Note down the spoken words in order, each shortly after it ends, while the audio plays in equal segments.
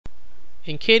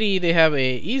In KDE they have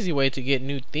a easy way to get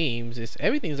new themes. It's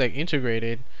everything's like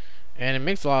integrated, and it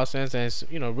makes a lot of sense, and it's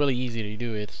really easy to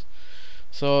do it.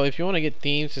 So if you want to get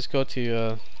themes, just go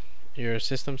to your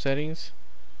system settings,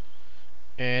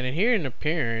 and in here in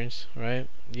appearance, right,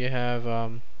 you have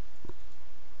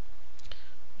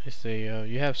let's say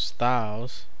you have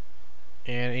styles,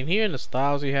 and in here in the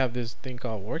styles you have this thing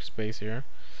called workspace here.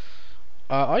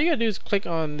 All you gotta do is click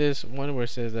on this one where it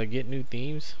says get new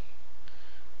themes,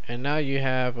 and now you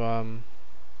have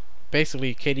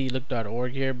basically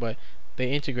kdlook.org here, but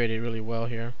they integrate it really well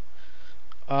here.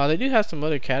 They do have some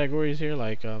other categories here,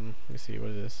 like let's see, what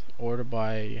is this? Order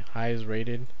by highest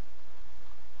rated.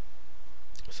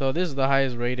 So this is the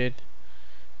highest rated,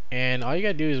 and all you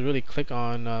gotta do is really click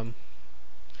on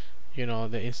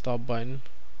the install button,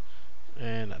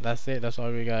 and that's it. That's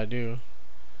all we gotta do.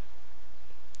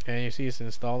 And you see it's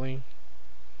installing,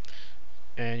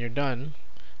 and you're done.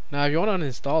 Now if you want to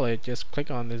uninstall it, just click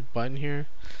on this button here.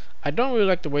 I don't really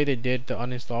like the way they did the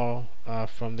uninstall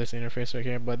from this interface right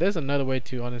here, but there's another way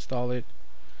to uninstall it.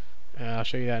 I'll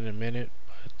show you that in a minute.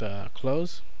 But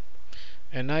close,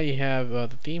 and now you have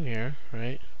the theme here,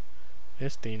 right?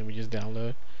 This theme we just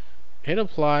download. Hit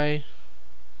apply,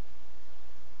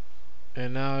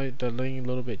 and now the link a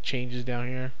little bit changes down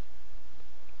here.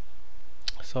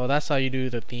 So that's how you do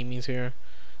the themings here,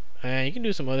 and you can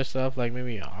do some other stuff like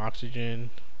maybe oxygen.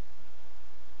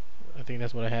 I think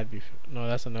that's what I had before. No,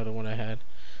 that's another one I had.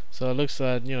 So it looks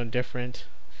different.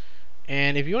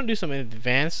 And if you want to do some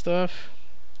advanced stuff,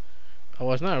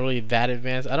 well, it's not really that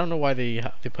advanced. I don't know why they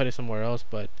put it somewhere else,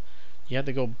 but you have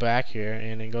to go back here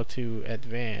and then go to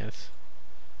advanced.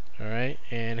 Alright,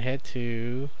 and head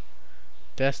to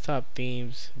desktop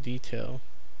themes detail,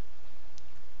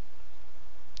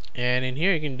 and in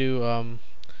here you can do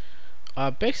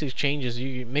basic changes.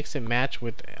 You mix and match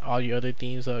with all your other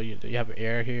themes. So you have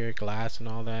air here, glass, and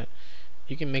all that.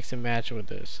 You can mix and match with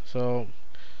this. So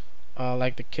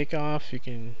like the kickoff, you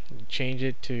can change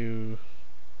it to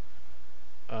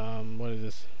what is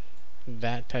this?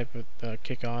 That type of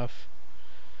kickoff.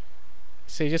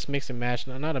 So just mix and match.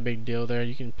 Not a big deal there.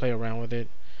 You can play around with it.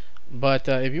 But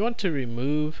if you want to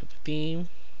remove the theme,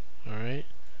 alright,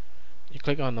 you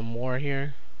click on the more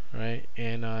here, right,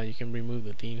 and you can remove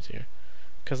the themes here.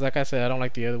 Because like I said, I don't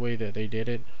like the other way that they did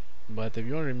it. But if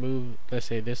you want to remove, let's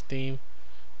say this theme,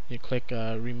 you click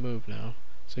remove now.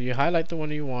 So you highlight the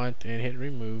one you want and hit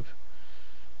remove,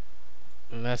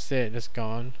 and that's it. It's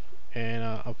gone.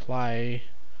 And apply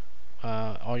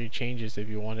all your changes if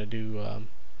you want to do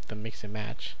the mix and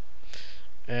match.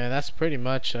 And that's pretty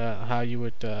much how you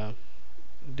would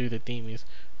do the themings.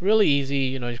 Really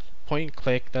easy, point and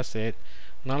click, that's it.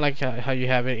 Not like how you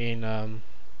have it in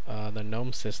the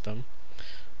GNOME system.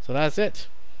 So that's it.